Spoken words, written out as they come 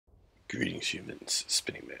Greetings humans,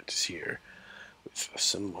 spinningmantis here with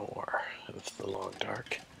some more of the Long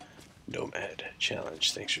Dark Nomad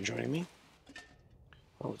Challenge. Thanks for joining me.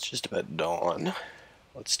 Well, it's just about dawn.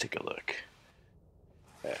 Let's take a look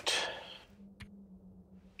at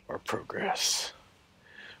our progress.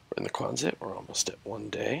 We're in the Quonset, we're almost at 1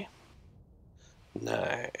 day.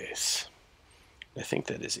 Nice. I think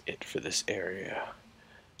that is it for this area.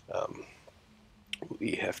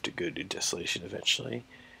 We have to go to Desolation eventually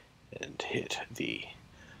and hit the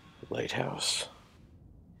lighthouse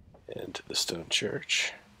and the stone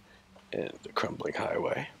church and the crumbling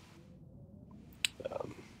highway.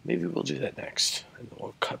 Maybe we'll do that next, and then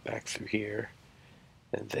we'll cut back through here,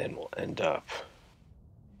 and then we'll end up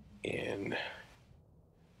in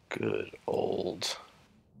good old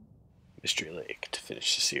Mystery Lake to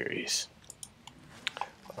finish the series.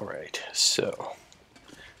 Alright, so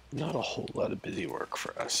not a whole lot of busy work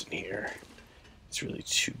for us in here. It's really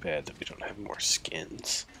too bad that we don't have more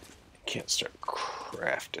skins. We can't start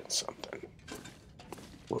crafting something.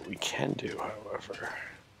 What we can do, however,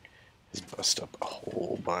 is bust up a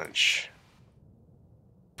whole bunch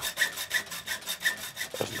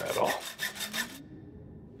of metal.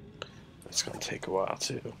 It's going to take a while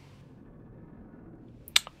too.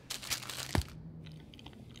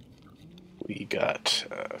 We got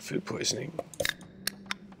food poisoning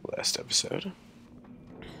last episode.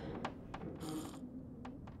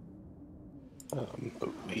 But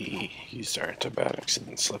we used our antibiotics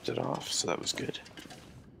and slept it off, so that was good.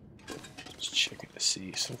 Just checking to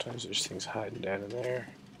see. Sometimes there's things hiding down in there.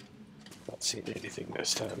 Not seeing anything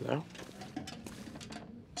this time, though.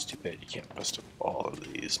 It's too bad you can't bust up all of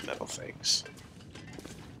these metal things.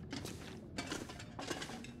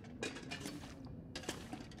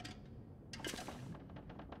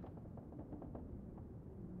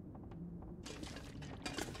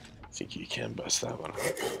 I think you can bust that one up.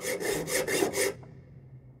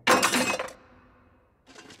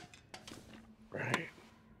 Right.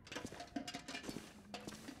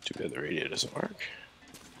 Too bad the radio doesn't work.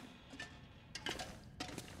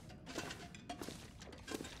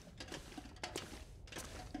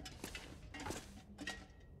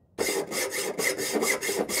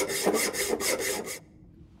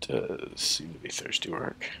 Does seem to be thirsty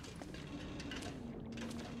work.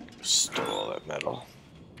 Stole all that metal.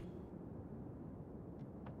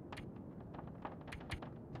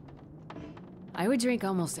 I would drink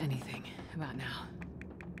almost anything about now.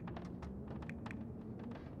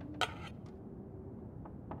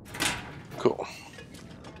 Cool.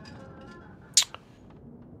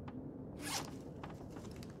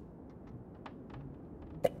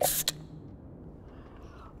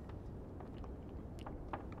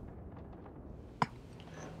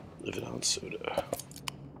 Living on soda.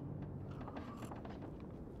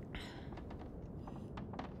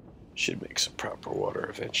 Should make some proper water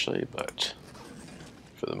eventually, but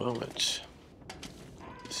for the moment,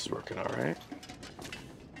 this is working alright.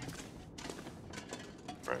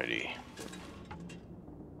 Alrighty.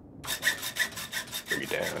 Bring it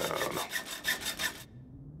down.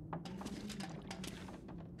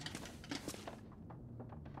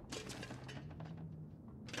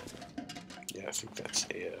 Yeah, I think that's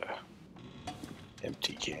a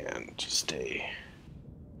empty can, just a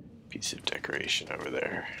piece of decoration over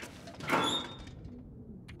there.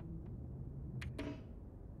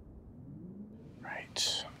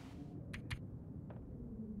 Right.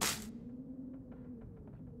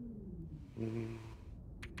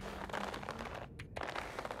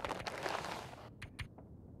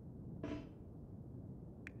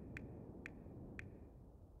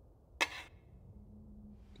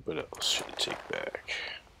 What else should I take back?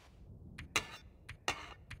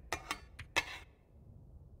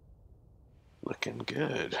 Looking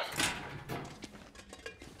good.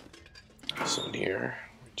 So in here,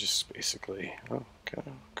 we just basically, oh, got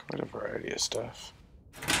quite a variety of stuff.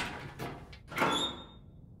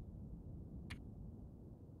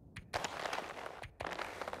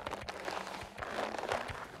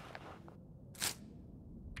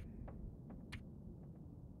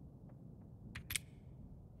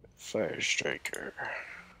 Fire striker.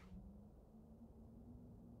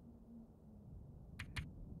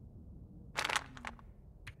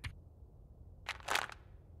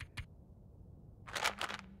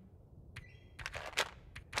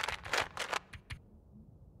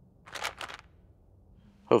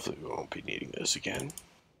 Hopefully we won't be needing those again.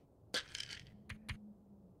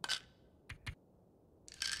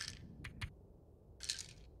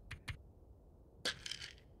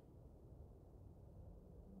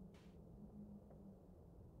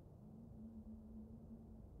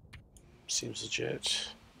 Seems legit.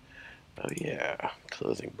 Oh yeah,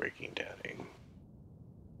 clothing breaking downing.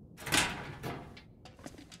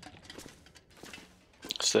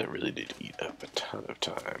 So that really did eat up a ton of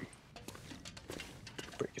time.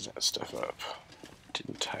 Breaking that stuff up.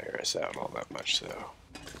 Didn't tire us out all that much though.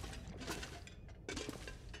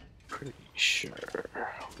 Pretty sure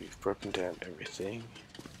we've broken down everything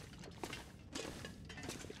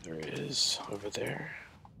there is over there.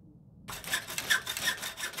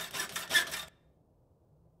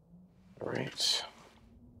 Alright.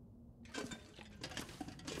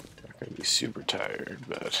 Not gonna be super tired,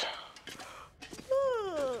 but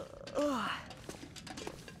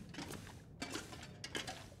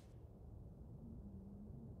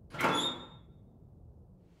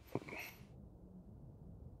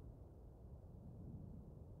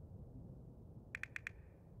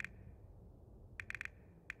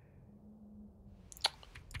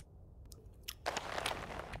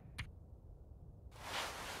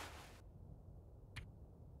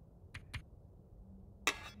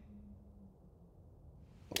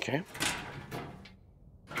okay.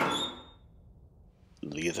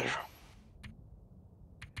 Leather.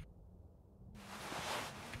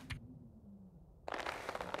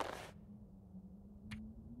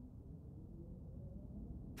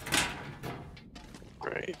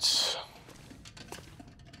 Right.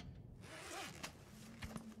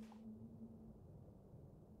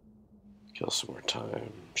 Kill some more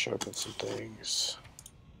time, sharpen some things.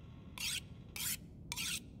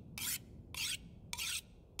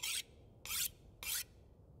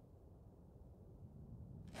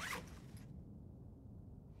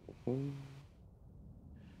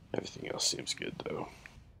 Everything else seems good though.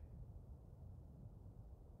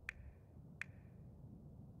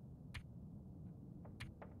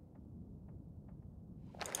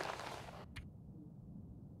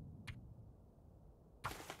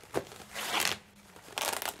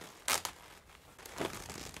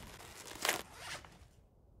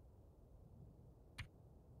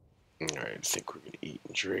 Alright, I think we're gonna eat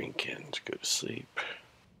and drink and go to sleep.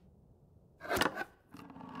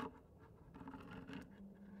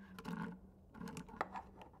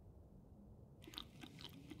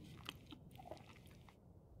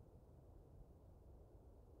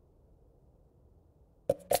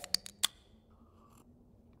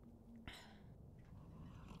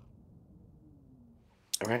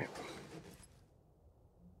 Alright.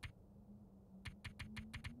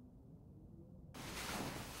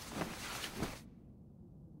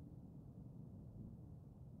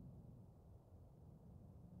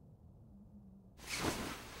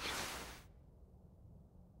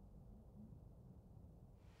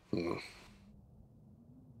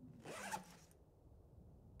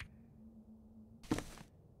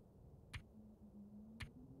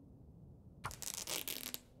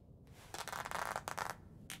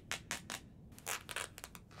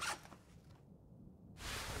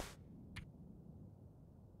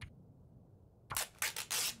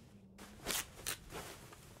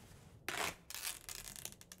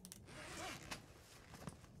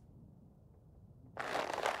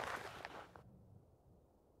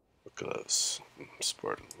 Gloves. I'm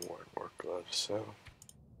sporting more and more gloves, so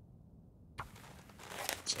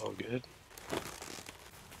it's all good.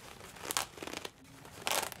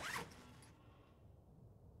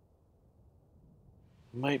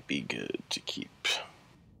 Might be good to keep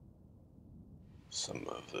some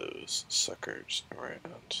of those suckers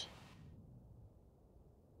around.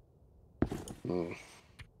 But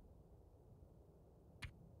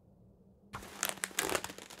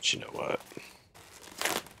you know what?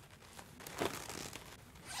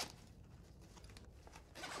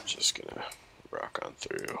 I'm just gonna rock on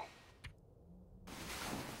through.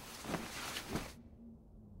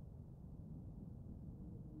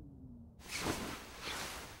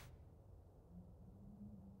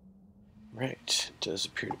 Right, it does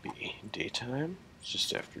appear to be daytime. It's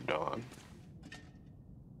just after dawn.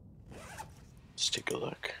 Let's take a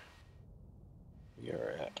look. We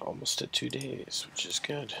are almost at 2 days, which is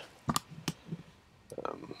good.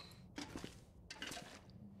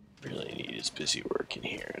 Really need is busy working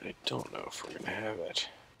here, and I don't know if we're gonna have it.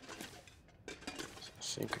 I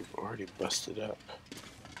think we've already busted up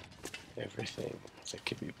everything that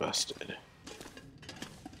could be busted.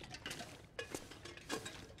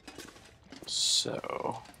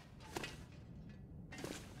 So,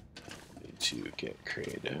 need to get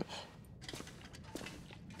creative.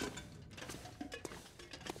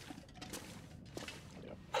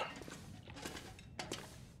 Yep.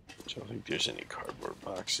 Don't think there's any cardboard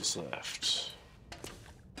boxes left.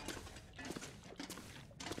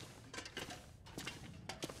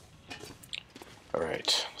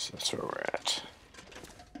 Alright, so that's where we're at.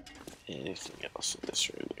 Anything else in this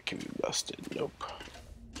room that can be busted? Nope.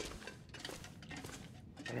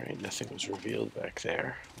 Alright, nothing was revealed back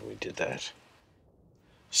there when we did that.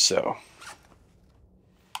 So,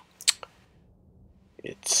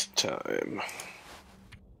 it's time.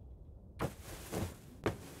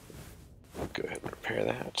 Go ahead and repair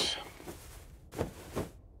that.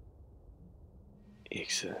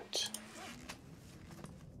 Excellent.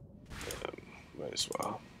 Might as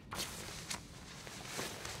well.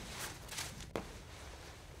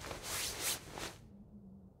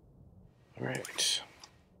 Alright.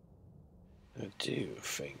 I do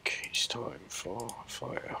think it's time for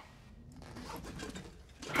fire.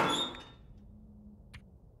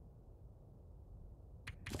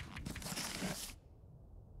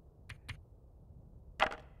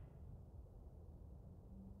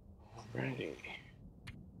 Alrighty. Okay.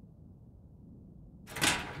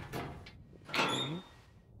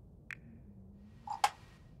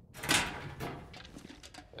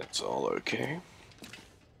 That's all okay.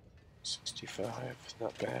 65,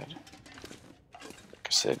 not bad. Like I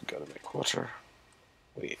said, gotta make water.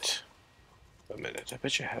 Wait a minute, I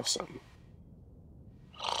bet you have some.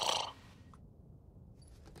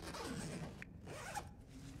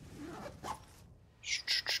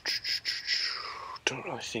 Don't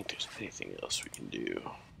really think there's anything else we can do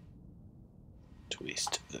to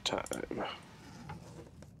waste the time.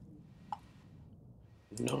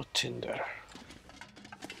 No tinder.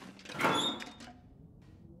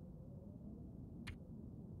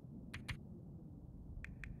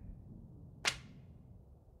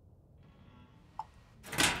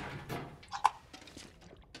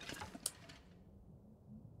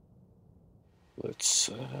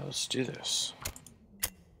 Let's do this.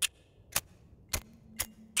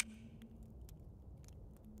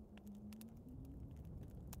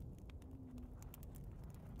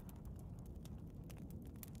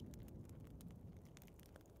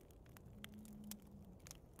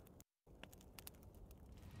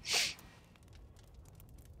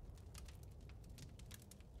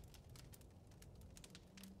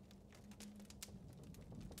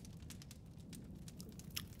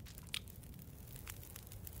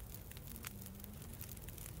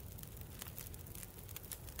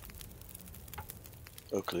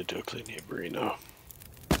 Oakley dokley neighborino.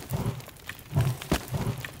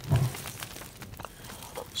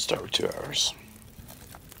 Start with 2 hours.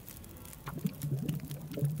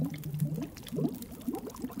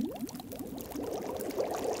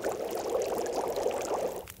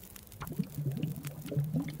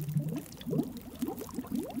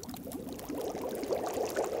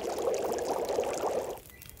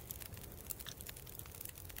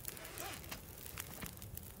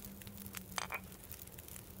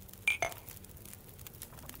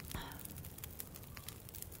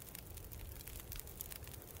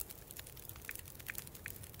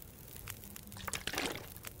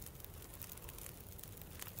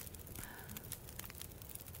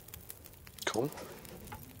 Cool.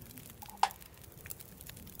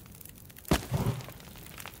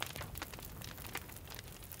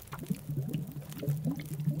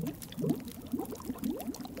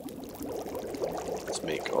 Let's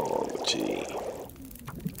make all the tea.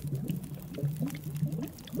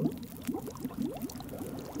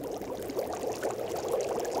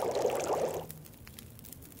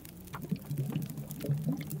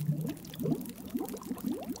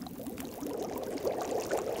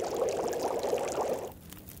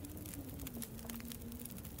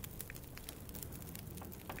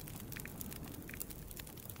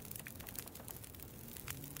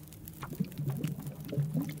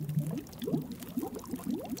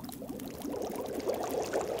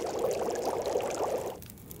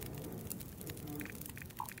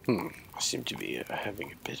 I seem to be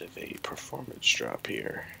having a bit of a performance drop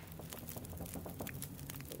here.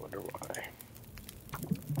 I wonder why.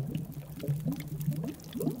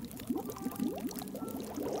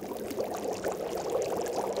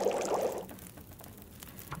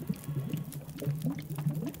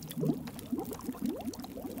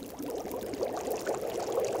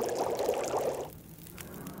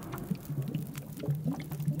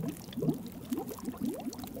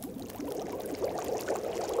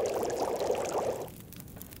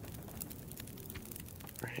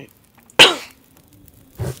 Right.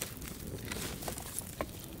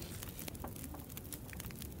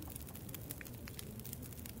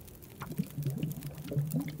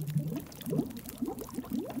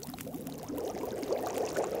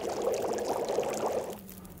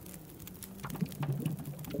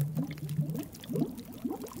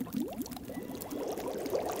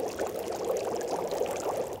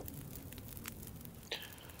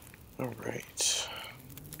 All right.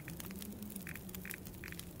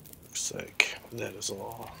 Looks like that is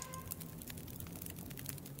all.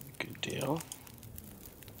 Good deal.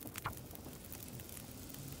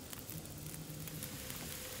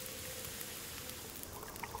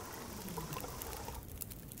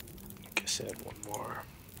 Guess I had one more.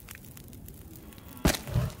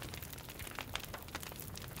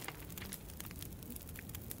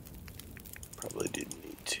 Probably didn't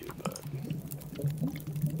need to, but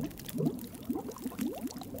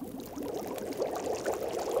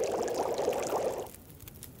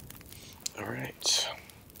all right.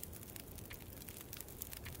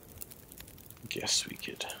 Guess we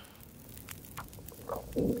could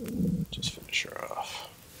just finish her off.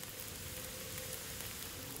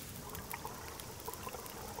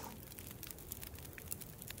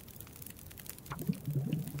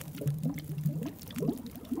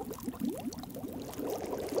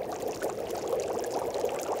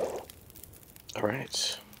 All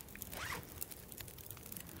right.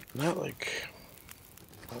 Not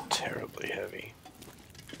terribly heavy.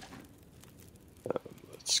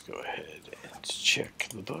 Let's go ahead and check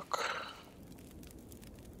the book.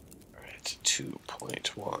 All right,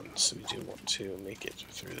 2.1. So we do want to make it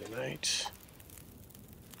through the night.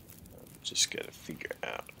 Just gotta figure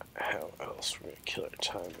out how else we're gonna kill our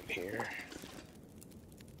time in here.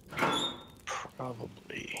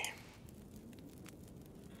 Probably.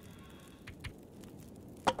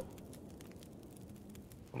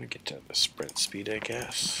 I want to get down to sprint speed, I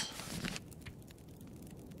guess.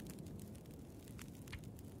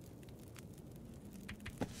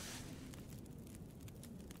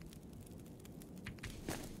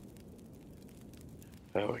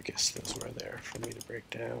 Oh, I guess those were there for me to break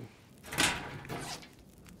down.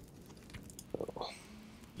 Oh,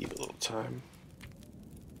 need a little time.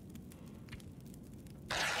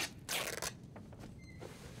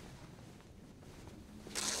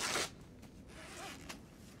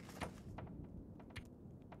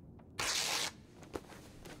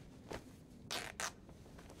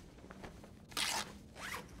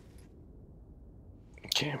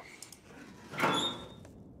 Okay.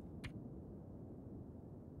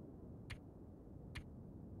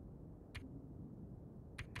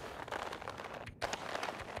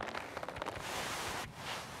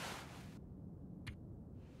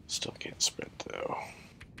 Still can't sprint though.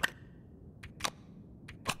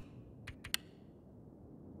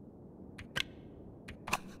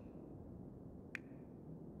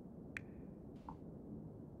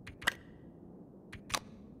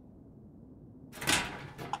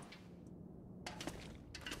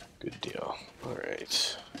 Good deal. All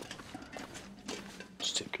right.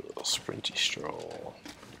 Just take a little sprinty stroll.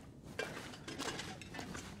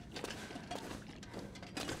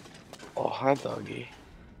 Oh, hi, doggy.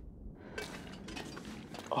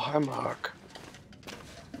 Oh, hi, Mark.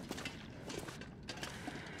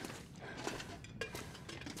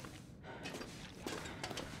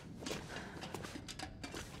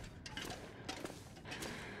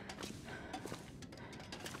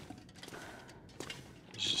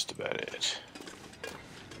 That's just about it.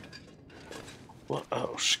 What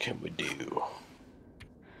else can we do?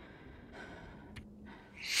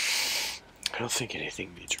 I don't think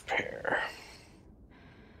anything needs repair.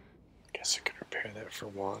 Guess I could repair that for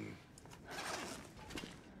one.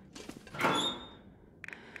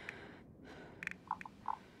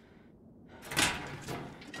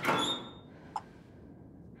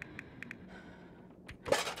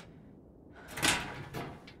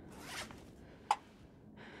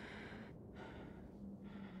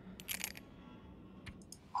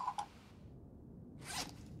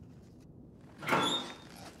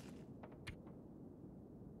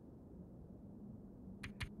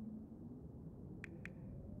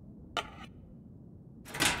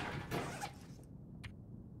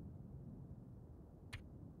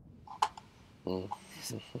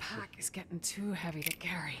 This pack is getting too heavy to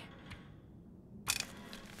carry.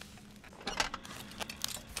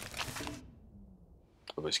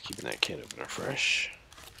 Always keeping that can opener fresh.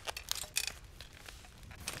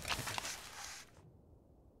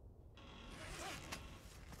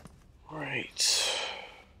 Right.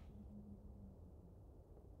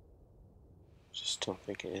 Just don't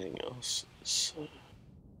think anything else is,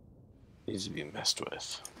 needs to be messed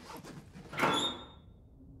with.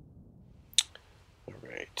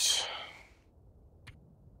 Alright.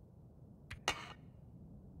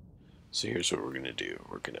 So here's what we're going to do.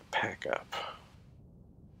 We're going to pack up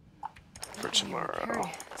for tomorrow.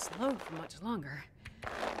 Carry slow for much longer.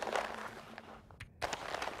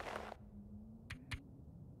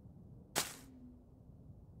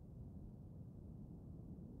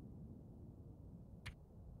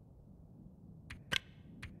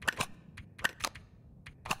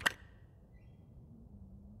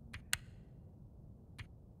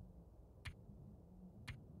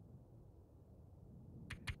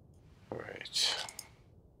 Alright.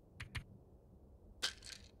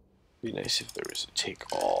 Be nice if there was a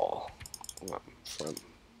take all from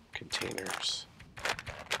containers.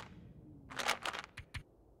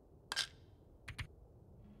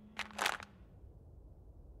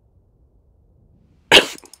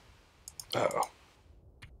 Uh-oh.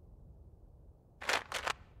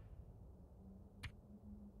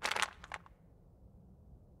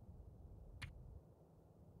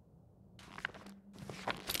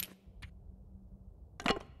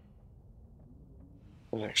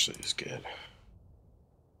 That actually is good.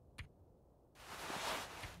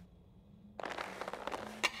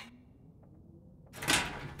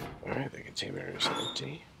 Alright, the container is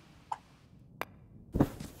empty.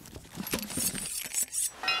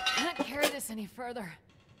 Can't carry this any further.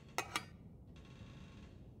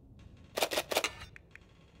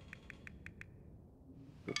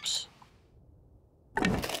 Oops.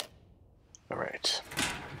 Alright.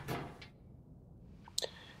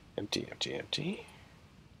 Empty, empty, empty.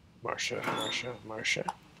 Marsha, Marsha, Marsha.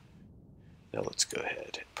 Now let's go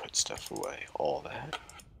ahead and put stuff away. All that.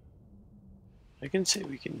 I can say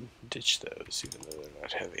we can ditch those, even though they're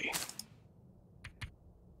not heavy.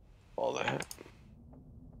 All that.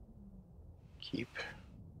 Keep.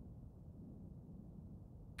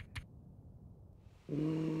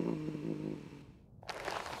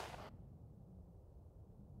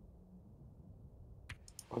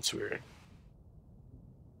 That's weird.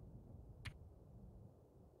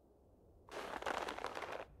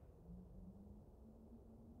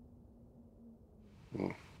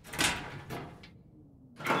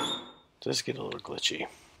 Does get a little glitchy.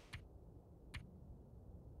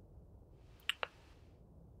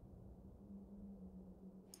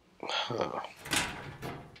 Huh.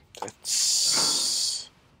 That's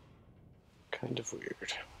kind of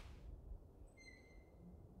weird.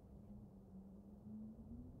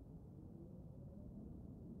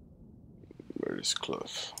 Where's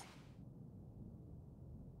cloth?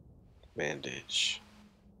 Bandage.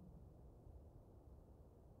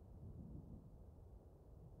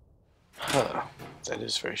 Huh. That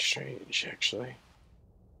is very strange, actually.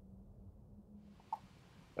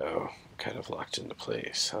 Oh, kind of locked into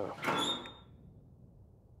place, huh?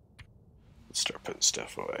 Let's start putting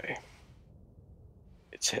stuff away.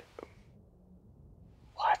 It's hit.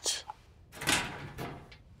 What?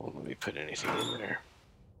 Won't let me put anything in there.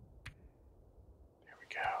 There we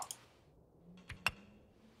go.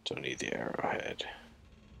 Don't need the arrowhead.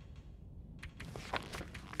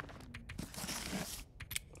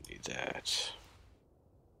 Don't need that.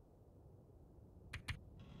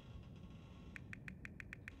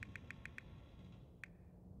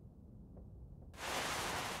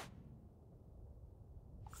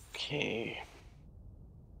 Okay.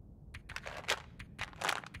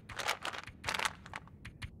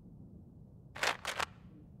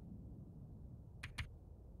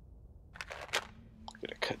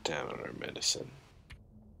 Gonna cut down on our medicine.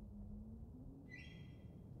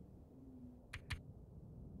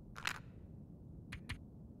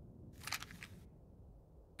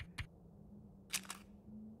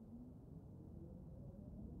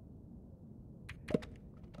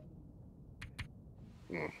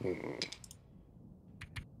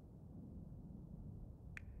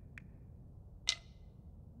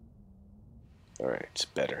 All right, it's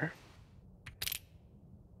better.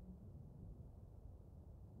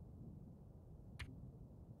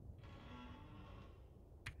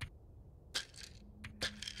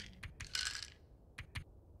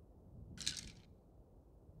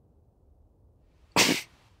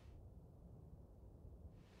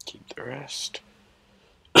 Keep the rest.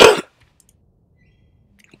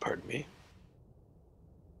 Pardon me.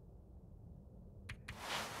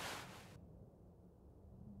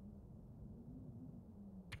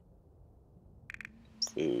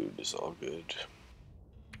 Food is all good.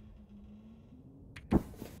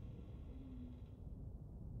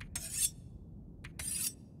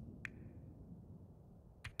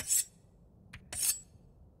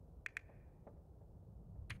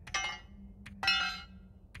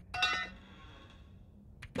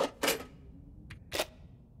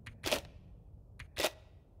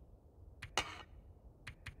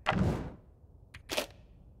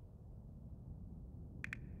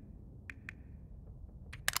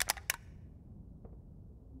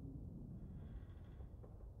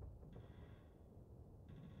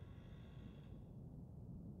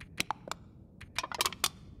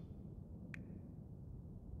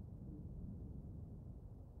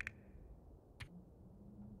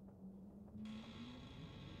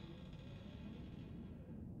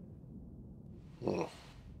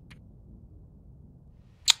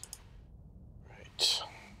 Right.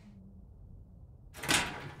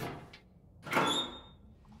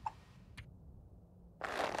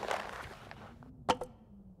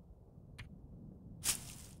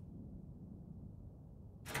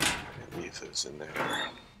 leave those in there.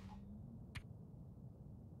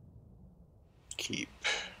 Keep.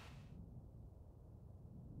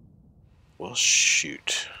 Well,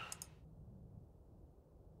 shoot.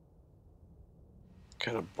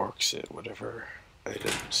 Kind of barks it, whatever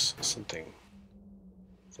items, something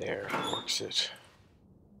there barks it.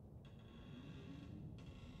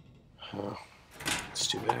 Huh. It's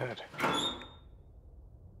too bad.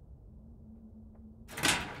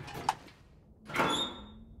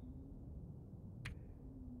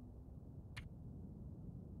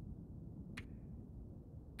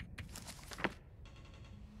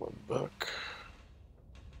 One buck.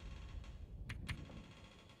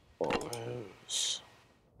 All those.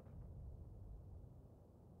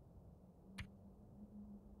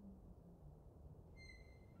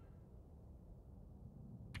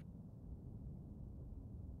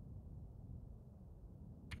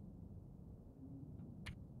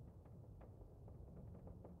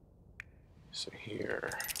 So here.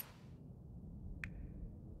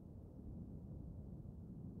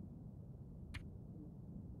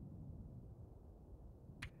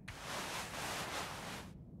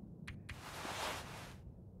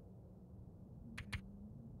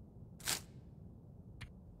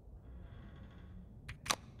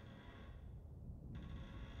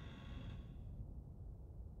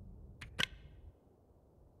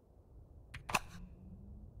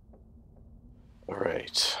 All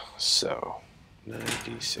right, so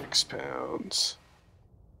 96 pounds.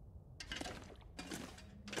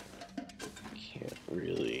 Can't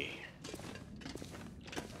really.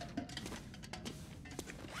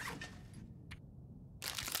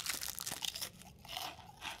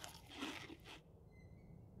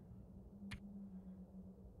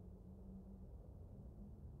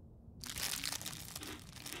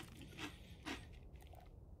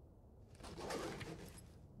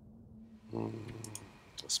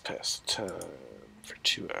 Let's pass the time for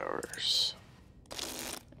 2 hours.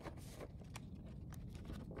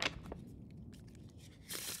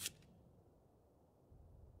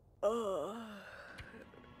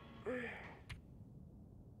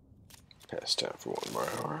 Pass time for 1 more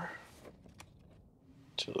hour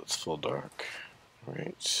till it's full dark. All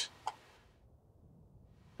right.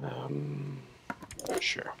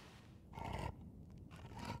 Sure.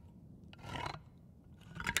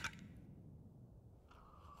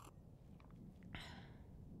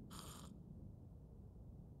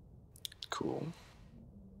 Cool.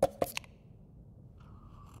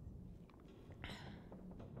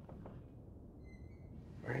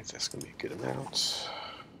 Alright, that's gonna be a good amount.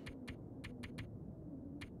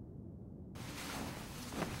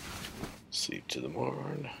 Sleep to the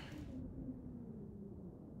morn.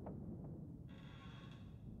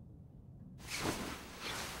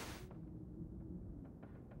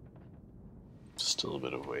 Still a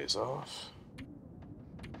bit of ways off.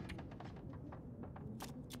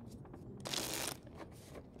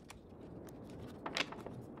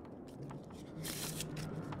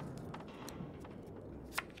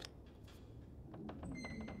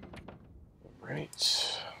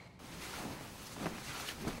 Right.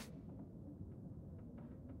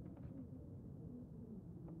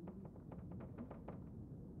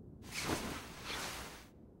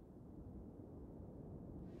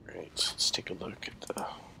 Right, let's take a look at the...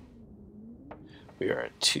 We are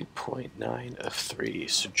at 2.9 of 3,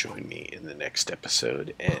 so join me in the next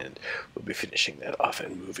episode, and we'll be finishing that off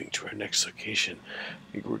and moving to our next location.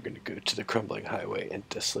 We're going to go to the Crumbling Highway and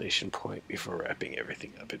Desolation Point before wrapping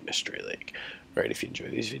everything up at Mystery Lake. Alright, if you enjoy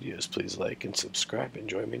these videos, please like and subscribe and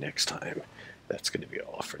join me next time. That's going to be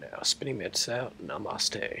all for now. Spinning Mantis out.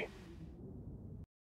 Namaste.